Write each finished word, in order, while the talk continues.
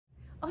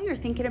Oh, you're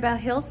thinking about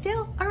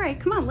Hillsdale? All right,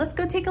 come on, let's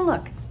go take a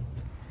look.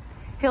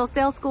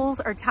 Hillsdale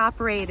schools are top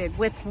rated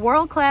with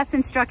world-class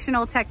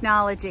instructional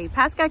technology.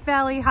 Pascack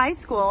Valley High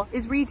School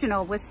is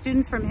regional with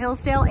students from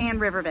Hillsdale and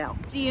Rivervale.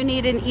 Do you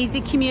need an easy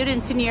commute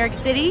into New York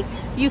City?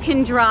 You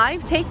can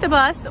drive, take the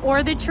bus,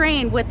 or the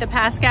train with the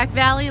Pascack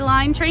Valley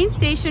Line train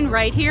station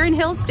right here in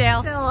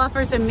Hillsdale. Hillsdale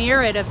offers a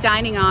myriad of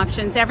dining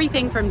options,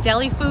 everything from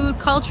deli food,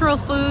 cultural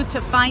food, to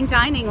fine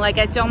dining like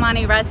at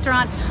Domani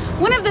Restaurant.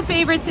 One of the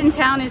favorites in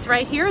town is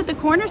right here at the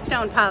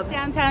Cornerstone Pub.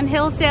 Downtown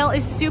Hillsdale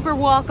is super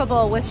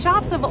walkable with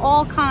shops of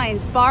all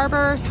kinds,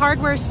 barbers,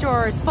 hardware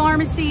stores,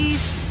 pharmacies,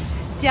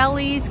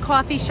 delis,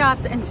 coffee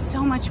shops, and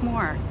so much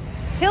more.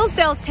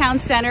 Hillsdale's town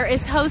center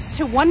is host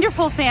to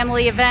wonderful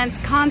family events,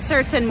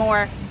 concerts, and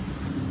more.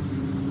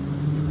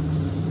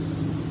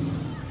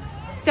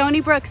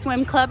 Stony Brook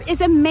Swim Club is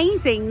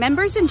amazing.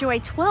 Members enjoy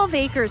 12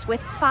 acres with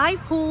 5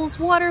 pools,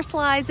 water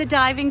slides, a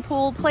diving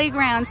pool,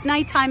 playgrounds,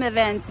 nighttime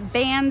events,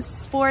 bands,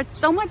 sports,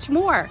 so much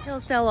more.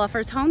 Hillsdale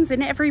offers homes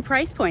in every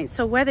price point,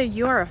 so whether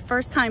you're a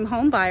first-time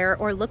home buyer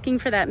or looking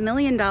for that $1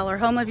 million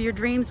home of your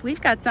dreams,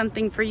 we've got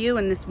something for you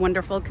in this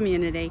wonderful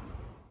community.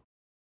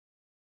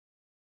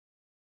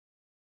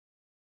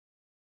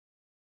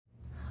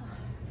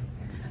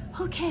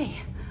 Okay,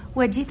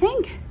 what do you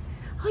think?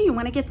 Oh, you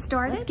want to get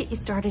started? Let's get you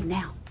started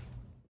now.